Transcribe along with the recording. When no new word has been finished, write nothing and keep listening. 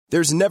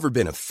There's never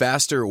been a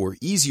faster or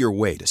easier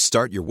way to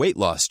start your weight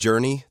loss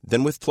journey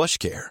than with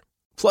PlushCare.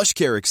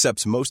 PlushCare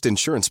accepts most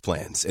insurance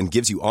plans and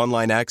gives you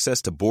online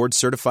access to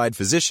board-certified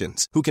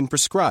physicians who can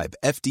prescribe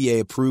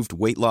FDA-approved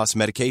weight loss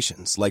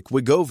medications like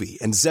Wegovy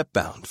and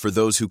Zepbound for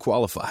those who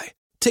qualify.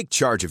 Take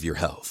charge of your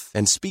health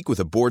and speak with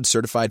a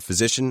board-certified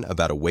physician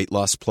about a weight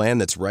loss plan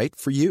that's right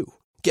for you.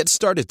 Get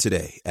started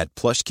today at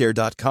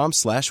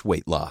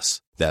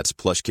plushcare.com/weight-loss. That's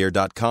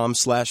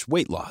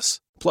plushcare.com/weight-loss.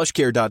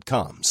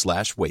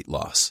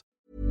 plushcare.com/weight-loss.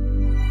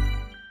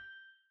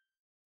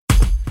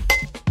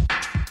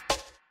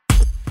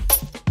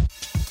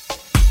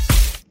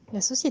 La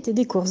Société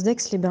des courses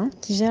d'Aix-les-Bains,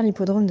 qui gère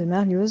l'hippodrome de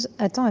Marlioz,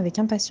 attend avec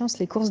impatience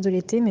les courses de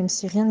l'été, même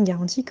si rien ne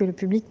garantit que le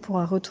public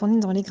pourra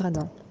retourner dans les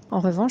gradins. En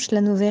revanche,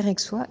 l'anneau vert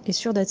aixois est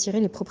sûr d'attirer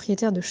les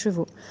propriétaires de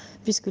chevaux,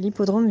 puisque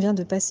l'hippodrome vient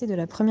de passer de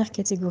la première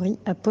catégorie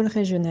à pôle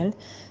régional,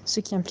 ce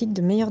qui implique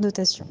de meilleures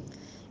dotations.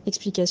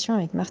 Explication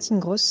avec Martine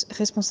Gross,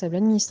 responsable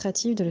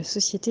administrative de la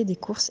Société des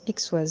courses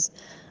aixoises.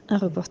 Un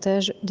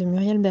reportage de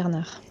Muriel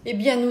Bernard. Eh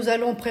bien, nous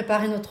allons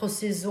préparer notre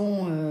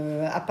saison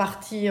à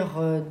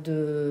partir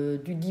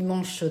du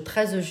dimanche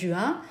 13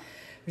 juin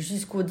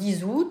jusqu'au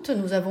 10 août.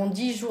 Nous avons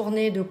 10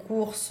 journées de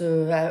courses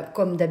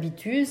comme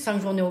d'habitude,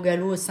 5 journées au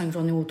galop et 5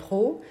 journées au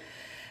trot.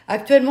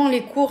 Actuellement,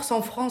 les courses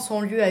en France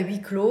ont lieu à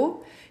huis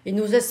clos et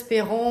nous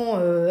espérons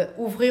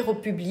ouvrir au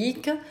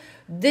public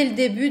dès le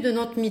début de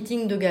notre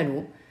meeting de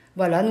galop.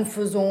 Voilà, nous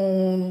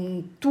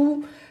faisons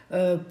tout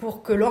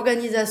pour que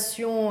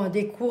l'organisation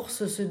des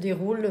courses se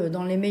déroule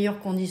dans les meilleures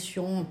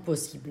conditions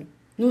possibles.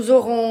 Nous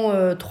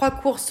aurons 3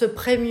 courses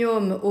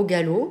premium au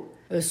galop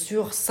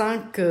sur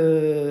 5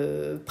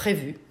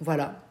 prévues.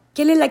 Voilà.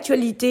 Quelle est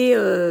l'actualité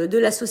de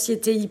la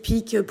société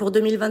hippique pour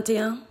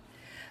 2021 ?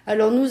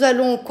 Alors nous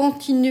allons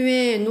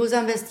continuer nos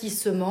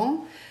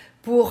investissements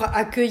pour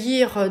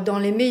accueillir dans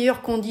les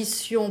meilleures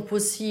conditions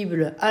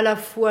possibles à la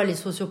fois les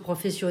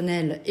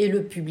socioprofessionnels et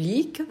le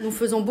public. Nous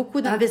faisons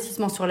beaucoup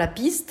d'investissements sur la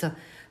piste,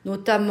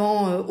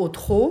 notamment au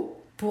trot,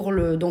 pour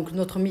donc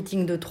notre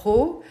meeting de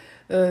trot.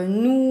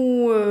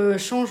 Nous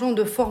changeons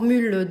de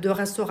formule de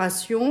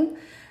restauration.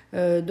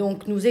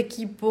 Donc nous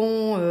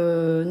équipons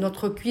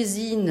notre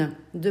cuisine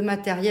de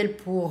matériel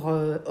pour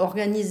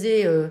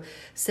organiser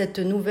cette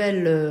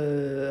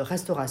nouvelle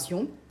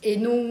restauration. Et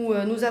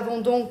nous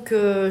avons donc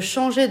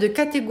changé de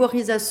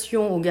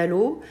catégorisation au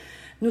galop.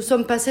 Nous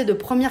sommes passés de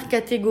première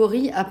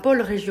catégorie à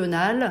pôle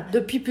régional.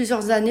 Depuis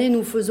plusieurs années,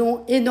 nous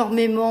faisons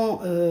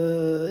énormément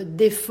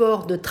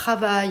d'efforts de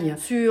travail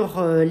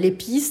sur les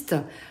pistes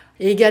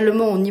et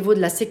également au niveau de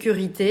la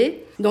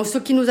sécurité. Donc, ce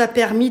qui nous a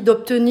permis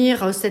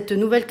d'obtenir cette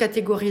nouvelle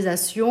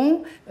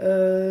catégorisation.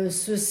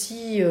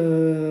 Ceci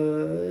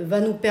va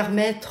nous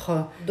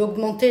permettre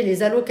d'augmenter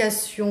les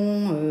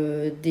allocations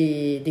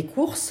des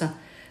courses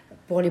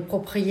pour les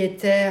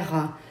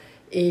propriétaires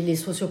et les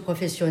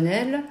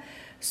socioprofessionnels,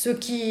 ce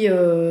qui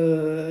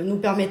nous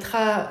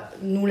permettra,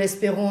 nous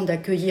l'espérons,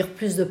 d'accueillir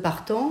plus de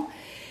partants.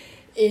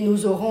 Et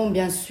nous aurons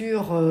bien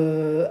sûr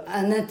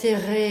un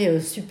intérêt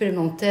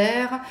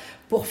supplémentaire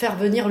pour faire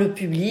venir le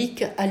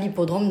public à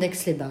l'hippodrome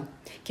d'Aix-les-Bains,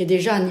 qui est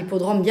déjà un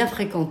hippodrome bien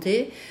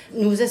fréquenté.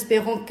 Nous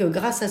espérons que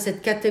grâce à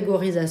cette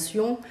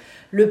catégorisation,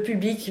 le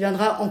public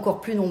viendra encore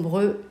plus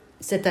nombreux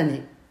cette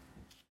année.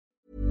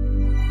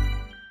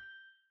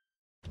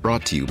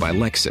 Brought to you by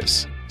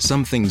Lexus.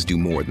 Some things do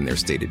more than their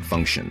stated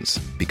functions,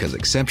 because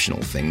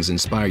exceptional things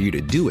inspire you to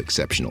do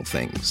exceptional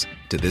things.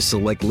 To this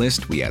select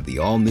list, we add the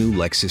all-new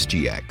Lexus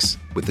GX.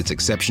 With its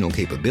exceptional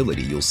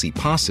capability, you'll see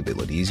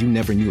possibilities you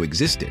never knew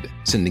existed,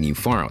 sending you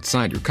far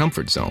outside your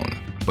comfort zone.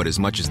 But as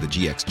much as the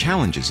GX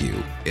challenges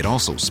you, it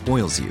also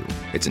spoils you.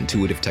 Its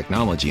intuitive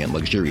technology and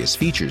luxurious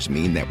features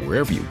mean that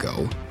wherever you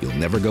go, you'll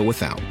never go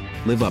without.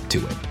 Live up to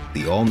it.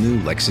 The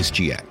all-new Lexus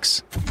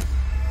GX.